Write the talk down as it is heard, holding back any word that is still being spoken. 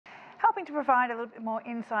Helping to provide a little bit more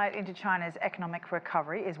insight into China's economic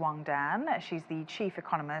recovery is Wang Dan. She's the chief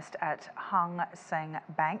economist at Seng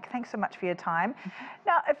Bank. Thanks so much for your time.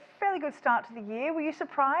 Now, a fairly good start to the year. Were you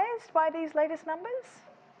surprised by these latest numbers?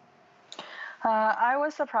 I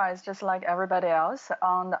was surprised, just like everybody else,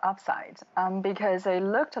 on the upside, because it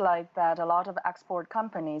looked like that a lot of export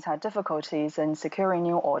companies had difficulties in securing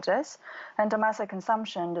new orders, and domestic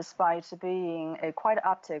consumption, despite being a quite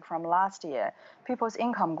uptick from last year, people's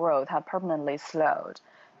income growth had permanently slowed.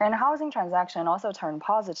 And housing transaction also turned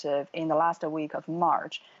positive in the last week of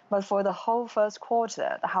March, but for the whole first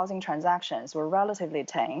quarter, the housing transactions were relatively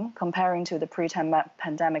tame comparing to the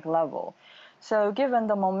pre-pandemic level. So given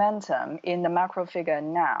the momentum in the macro figure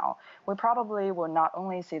now, we probably will not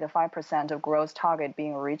only see the 5% of growth target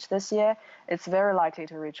being reached this year, it's very likely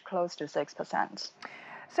to reach close to 6%.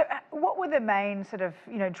 So what were the main sort of,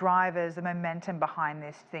 drivers, the momentum behind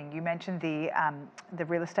this thing? You mentioned the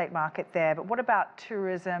real estate market there, but what about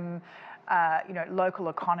tourism, local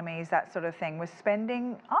economies, that sort of thing? Was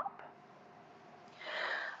spending up?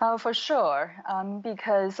 For sure,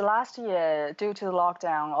 because last year, due to the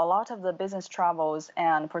lockdown, a lot of the business travels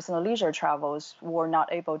and personal leisure travels were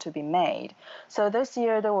not able to be made. So this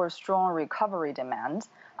year, there was strong recovery demand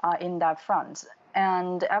in that front.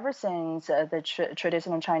 And ever since the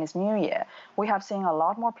traditional Chinese New Year, we have seen a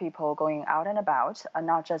lot more people going out and about,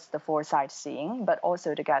 not just for sightseeing, but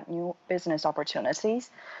also to get new business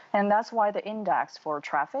opportunities. And that's why the index for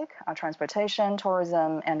traffic, transportation,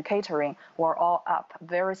 tourism, and catering were all up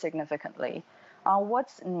very significantly.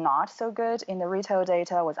 What's not so good in the retail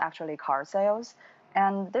data was actually car sales.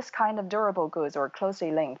 And this kind of durable goods are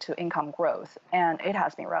closely linked to income growth, and it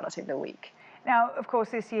has been relatively weak. Now, of course,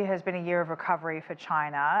 this year has been a year of recovery for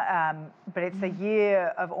China, but it's a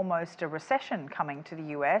year of almost a recession coming to the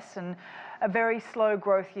US and a very slow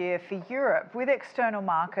growth year for Europe. With external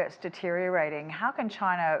markets deteriorating, how can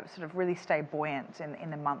China sort of really stay buoyant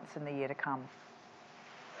in the months and the year to come?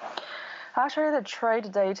 Actually, the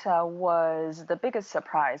trade data was the biggest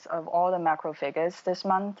surprise of all the macro figures this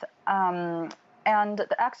month. And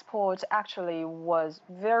the export actually was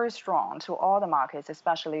very strong to all the markets,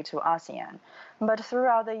 especially to ASEAN. But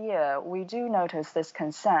throughout the year, we do notice this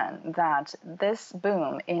concern that this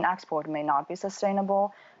boom in export may not be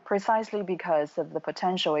sustainable, precisely because of the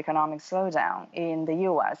potential economic slowdown in the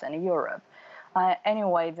US and Europe.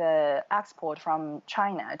 Anyway, the export from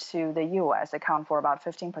China to the US account for about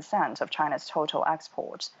 15% of China's total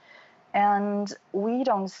export. And we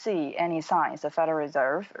don't see any signs the Federal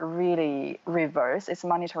Reserve really reverse its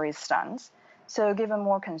monetary stance. So given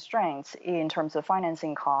more constraints in terms of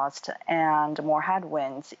financing cost and more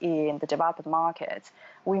headwinds in the developed markets,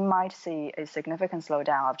 we might see a significant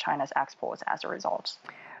slowdown of China's exports as a result.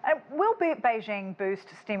 Will Beijing boost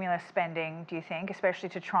stimulus spending, do you think, especially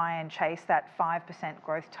to try and chase that 5%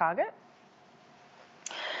 growth target?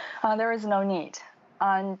 There is no need.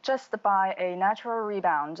 Just by a natural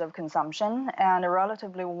rebound of consumption and a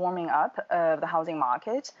relatively warming up of the housing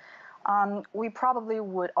market, we probably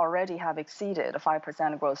would already have exceeded a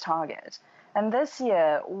 5% growth target. And this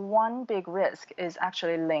year, one big risk is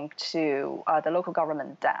actually linked to the local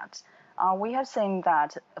government debt. We have seen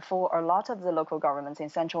that for a lot of the local governments in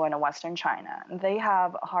central and western China, they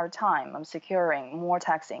have a hard time securing more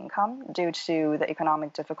tax income due to the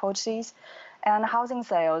economic difficulties. And housing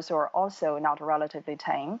sales are also not relatively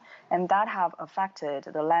tame, and that have affected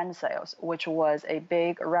the land sales, which was a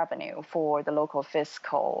big revenue for the local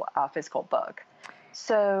fiscal book.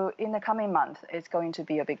 So in the coming month, it's going to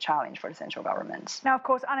be a big challenge for the central government. Now, of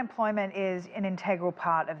course, unemployment is an integral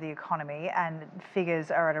part of the economy and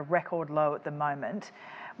figures are at a record low at the moment.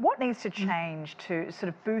 What needs to change to sort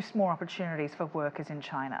of boost more opportunities for workers in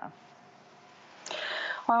China?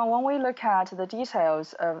 Well, when we look at the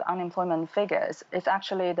details of the unemployment figures, it's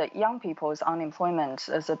actually the young people's unemployment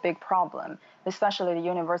is a big problem, especially the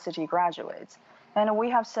university graduates. And we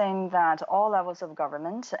have seen that all levels of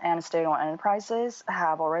government and state-owned enterprises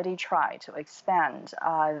have already tried to expand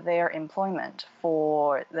their employment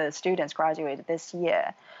for the students graduated this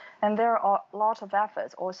year. And there are a lot of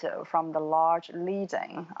efforts also from the large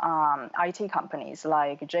leading IT companies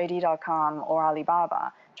like JD.com or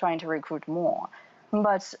Alibaba trying to recruit more.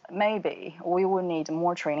 But maybe we will need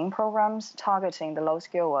more training programs targeting the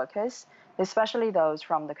low-skilled workers, especially those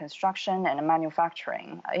from the construction and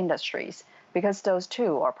manufacturing industries, because those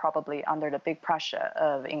two are probably under the big pressure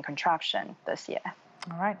in contraction this year.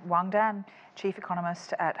 All right, Wang Dan, Chief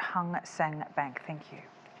Economist at Seng Bank. Thank you.